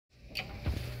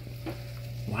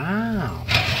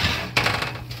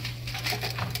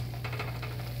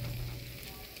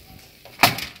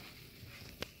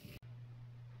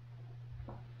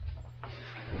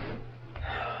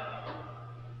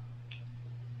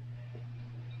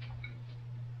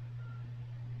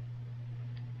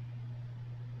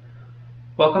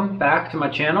Welcome back to my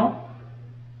channel.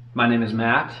 My name is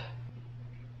Matt.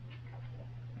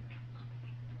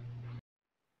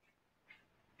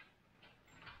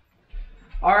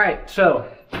 Alright, so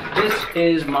this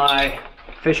is my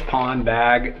fish pond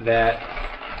bag that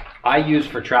I use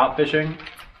for trout fishing.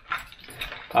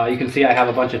 You can see I have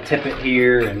a bunch of tippet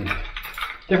here and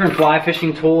different fly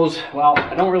fishing tools. Well,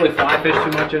 I don't really fly fish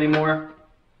too much anymore,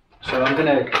 so I'm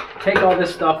gonna take all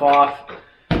this stuff off,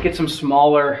 get some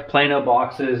smaller Plano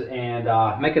boxes, and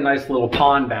make a nice little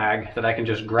pond bag that I can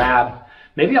just grab.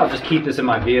 Maybe I'll just keep this in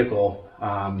my vehicle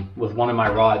with one of my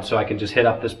rods so I can just hit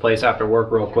up this place after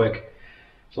work real quick.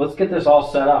 So let's get this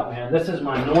all set up, man. This is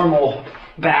my normal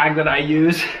bag that I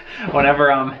use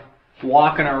whenever I'm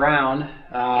walking around.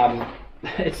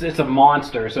 It's a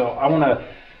monster, so I want to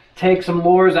take some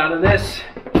lures out of this,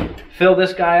 fill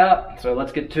this guy up, so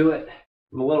let's get to it.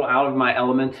 I'm a little out of my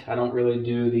element. I don't really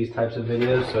do these types of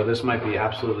videos, so this might be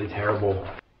absolutely terrible.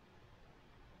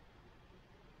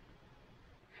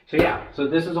 So yeah, so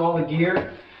this is all the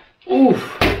gear.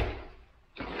 Oof.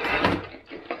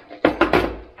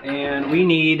 And we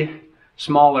need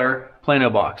smaller Plano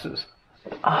boxes.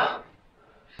 I'm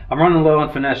running low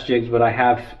on finesse jigs, but I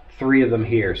have 3 of them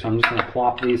here, so I'm just gonna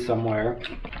plop these somewhere.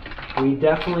 We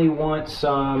definitely want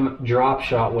some drop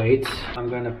shot weights. I'm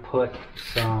gonna put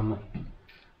some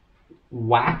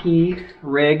wacky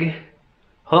rig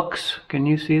hooks. Can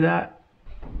you see that?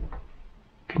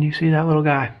 Can you see that little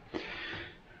guy?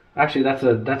 Actually, that's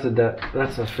a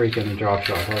freaking drop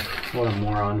shot hook. What a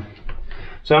moron.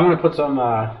 So I'm gonna put some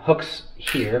hooks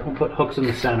here. We'll put hooks in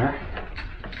the center.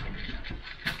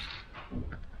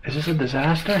 Is this a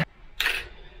disaster?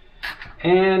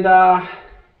 And that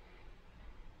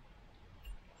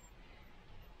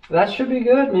should be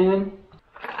good, man.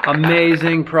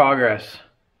 Amazing progress.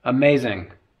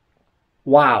 Amazing.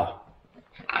 Wow.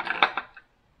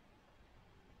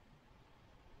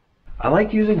 I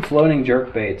like using floating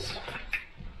jerk baits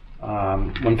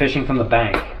when fishing from the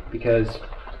bank, because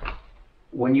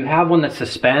when you have one that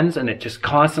suspends and it just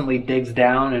constantly digs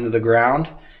down into the ground,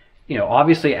 you know,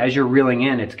 obviously as you're reeling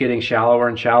in, it's getting shallower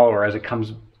and shallower as it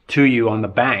comes to you on the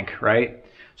bank, right?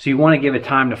 So you want to give it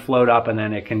time to float up, and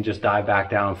then it can just dive back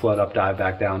down, float up, dive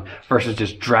back down, versus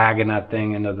just dragging that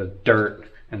thing into the dirt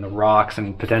and the rocks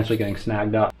and potentially getting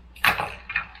snagged up.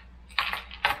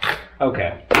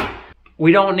 Okay,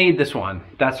 we don't need this one.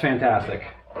 That's fantastic.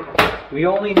 We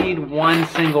only need one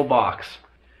single box.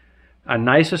 A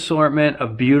nice assortment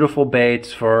of beautiful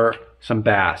baits for some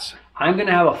bass. I'm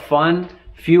gonna have a fun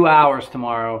few hours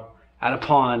tomorrow at a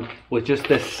pond with just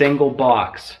this single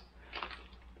box.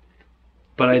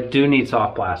 But I do need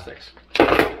soft plastics.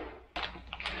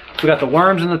 We got the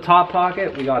worms in the top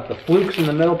pocket, we got the flukes in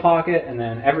the middle pocket, and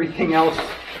then everything else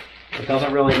that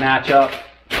doesn't really match up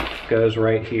goes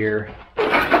right here.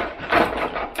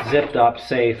 Zipped up,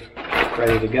 safe,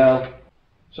 ready to go.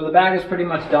 So the bag is pretty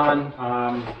much done.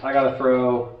 I gotta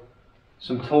throw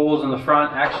some tools in the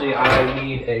front. Actually, I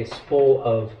need a spool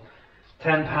of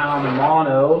 10-pound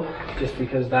mono, just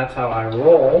because that's how I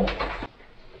roll.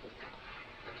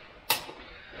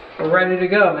 We're ready to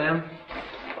go, man.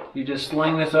 You just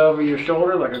sling this over your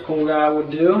shoulder like a cool guy would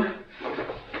do.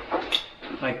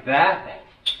 Like that.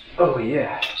 Oh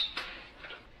yeah.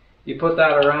 You put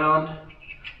that around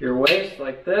your waist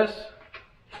like this.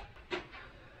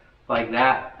 Like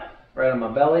that. Right on my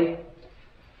belly.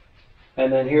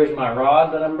 And then here's my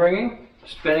rod that I'm bringing.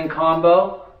 Spinning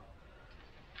combo.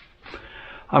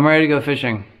 I'm ready to go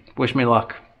fishing. Wish me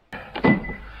luck.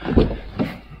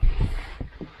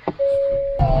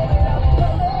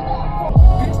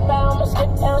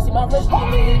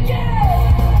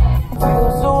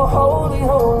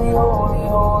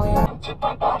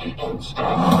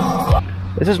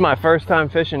 This is my first time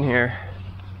fishing here.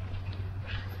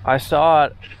 I saw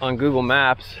it on Google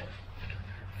Maps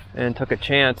and took a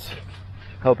chance,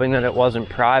 hoping that it wasn't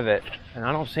private, and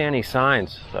I don't see any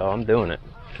signs, so I'm doing it.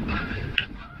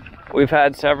 We've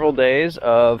had several days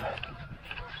of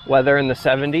weather in the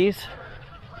 70s,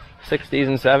 60s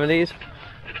and 70s,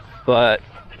 but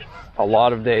a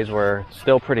lot of days were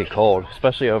still pretty cold,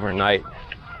 especially overnight.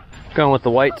 Going with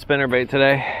the white spinnerbait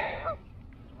today.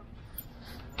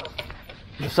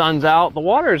 The sun's out, the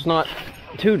water's not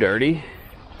too dirty.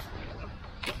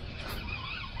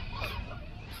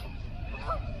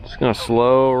 Just gonna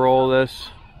slow roll this,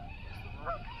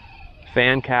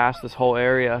 fan cast this whole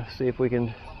area, see if we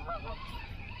can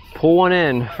pull one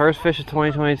in. First fish of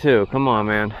 2022, come on,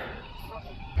 man.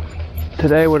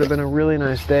 Today would have been a really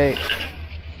nice day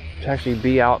to actually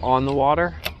be out on the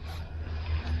water,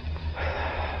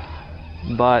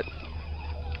 but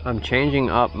I'm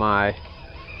changing up my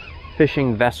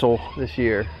fishing vessel this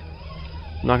year.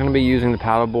 I'm not going to be using the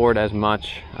paddleboard as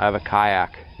much. I have a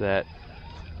kayak that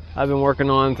I've been working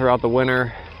on throughout the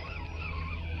winter,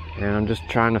 and I'm just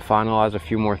trying to finalize a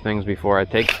few more things before I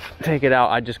take it out.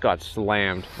 I just got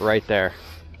slammed right there.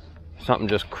 Something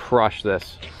just crushed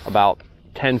this about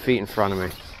 10 feet in front of me.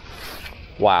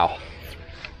 Wow.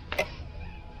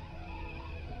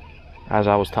 As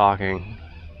I was talking,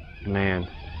 man,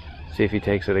 see if he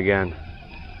takes it again.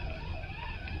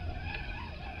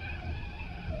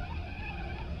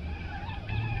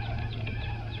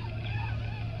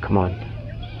 Come on.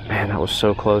 Man, that was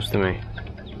so close to me.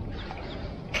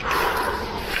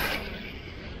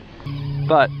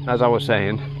 But, as I was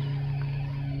saying,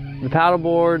 the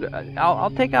paddleboard,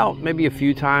 I'll take out maybe a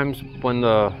few times when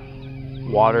the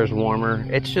water's warmer.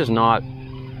 It's just not,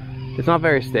 it's not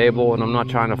very stable, and I'm not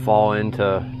trying to fall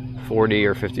into 40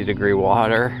 or 50 degree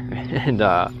water and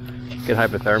get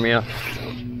hypothermia.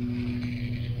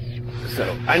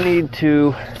 So I need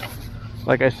to,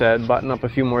 like I said, button up a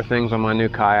few more things on my new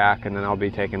kayak, and then I'll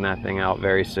be taking that thing out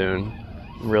very soon.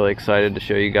 I'm really excited to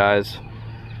show you guys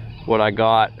what I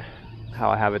got,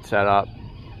 how I have it set up.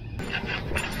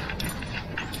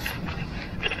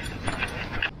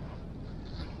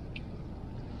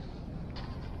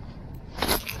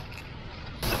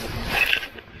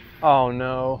 Oh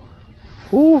no.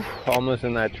 Whew, almost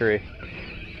in that tree.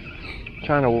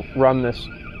 Trying to run this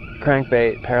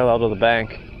crankbait parallel to the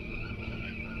bank.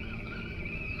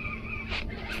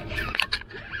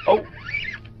 Oh,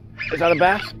 is that a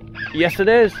bass? Yes, it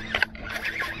is.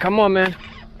 Come on, man.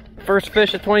 First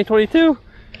fish of 2022.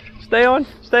 Stay on,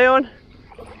 stay on.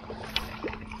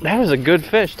 That is a good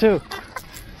fish too.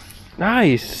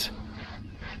 Nice.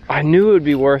 I knew it would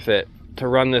be worth it to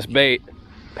run this bait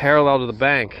parallel to the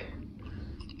bank.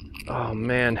 Oh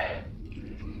man.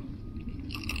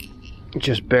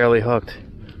 Just barely hooked.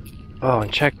 Oh,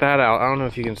 and check that out. I don't know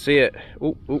if you can see it.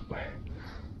 Ooh, ooh.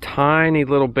 Tiny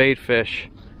little bait fish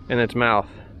in its mouth.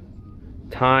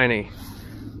 Tiny.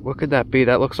 What could that be?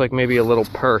 That looks like maybe a little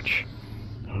perch.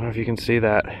 I don't know if you can see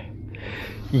that.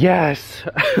 Yes!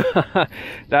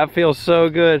 That feels so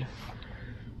good.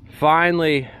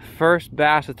 Finally, first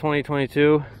bass of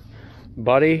 2022.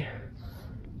 Buddy,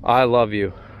 I love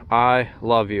you. I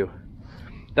love you.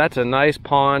 That's a nice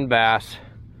pond bass.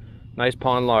 Nice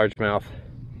pond largemouth.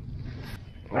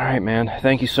 All right, man.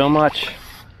 Thank you so much.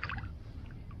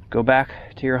 Go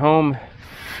back to your home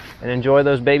and enjoy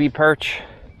those baby perch.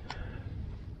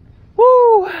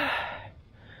 Woo!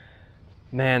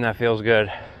 Man, that feels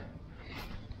good.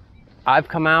 I've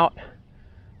come out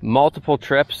multiple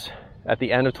trips at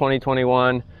the end of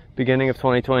 2021, beginning of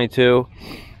 2022,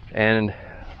 and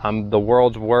I'm the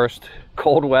world's worst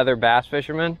cold weather bass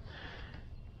fisherman.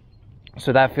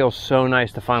 So that feels so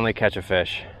nice to finally catch a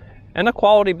fish. And a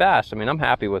quality bass. I mean, I'm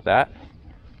happy with that.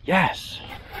 Yes.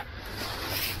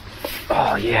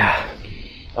 Oh yeah.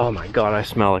 Oh my God, I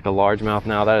smell like a largemouth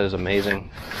now. That is amazing.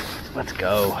 Let's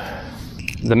go.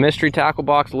 The mystery tackle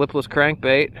box lipless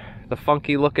crankbait, the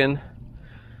funky looking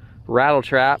rattle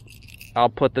trap. I'll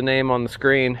put the name on the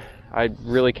screen. I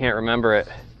really can't remember it.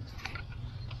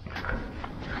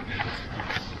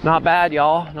 Not bad,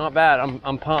 y'all. Not bad.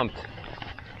 I'm pumped.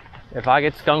 If I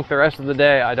get skunked the rest of the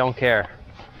day, I don't care.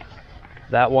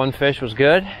 That one fish was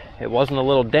good. It wasn't a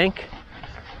little dink.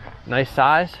 Nice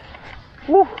size.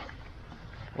 Woo!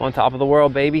 On top of the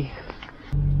world, baby.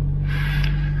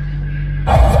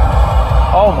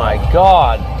 Oh my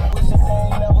God.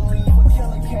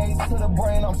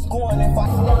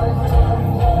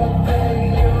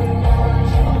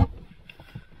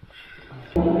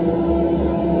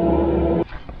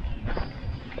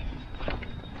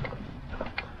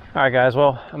 All right, guys,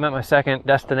 well, I'm at my second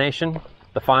destination,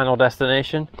 the final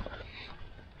destination,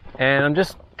 and I'm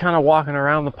just kind of walking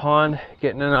around the pond,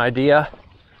 getting an idea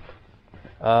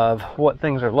of what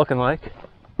things are looking like.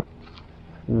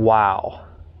 Wow.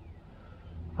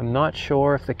 I'm not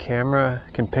sure if the camera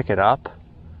can pick it up,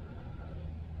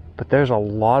 but there's a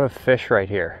lot of fish right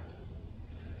here.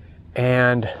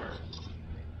 And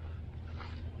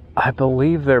I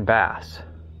believe they're bass.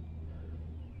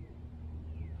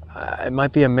 It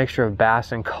might be a mixture of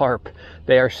bass and carp.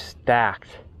 They are stacked.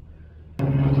 All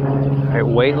right,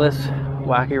 weightless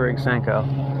wacky rig Senko.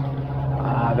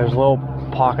 There's a little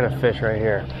pocket of fish right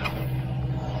here.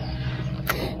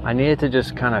 I needed to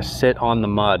just kind of sit on the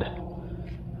mud.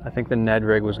 I think the Ned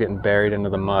rig was getting buried into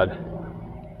the mud.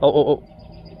 Oh.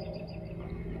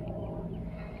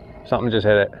 Something just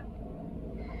hit it.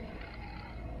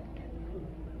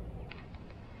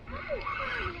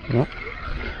 Nope.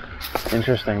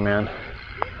 Interesting, man.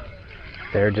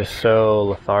 They're just so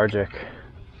lethargic.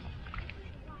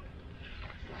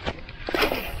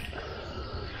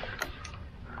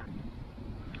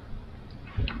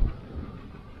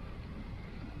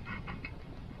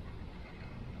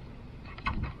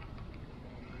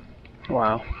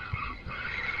 Wow.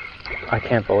 I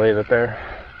can't believe it. They're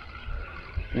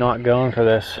not going for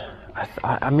this.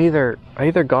 I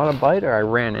either got a bite or I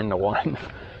ran into one.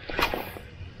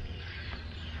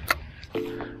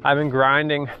 I've been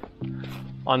grinding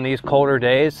on these colder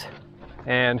days,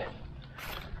 and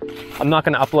I'm not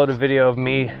going to upload a video of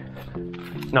me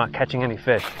not catching any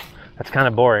fish. That's kind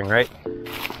of boring, right?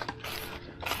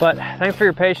 But thanks for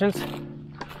your patience.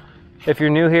 If you're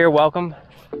new here, welcome.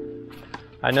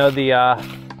 I know the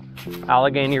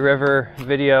Allegheny River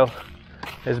video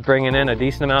is bringing in a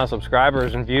decent amount of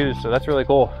subscribers and views, so that's really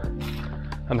cool.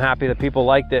 I'm happy that people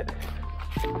liked it.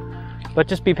 But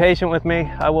just be patient with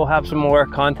me. I will have some more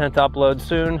content to upload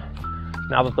soon,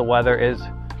 now that the weather is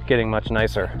getting much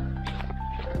nicer.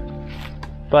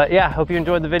 But yeah, hope you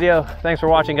enjoyed the video. Thanks for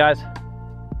watching, guys.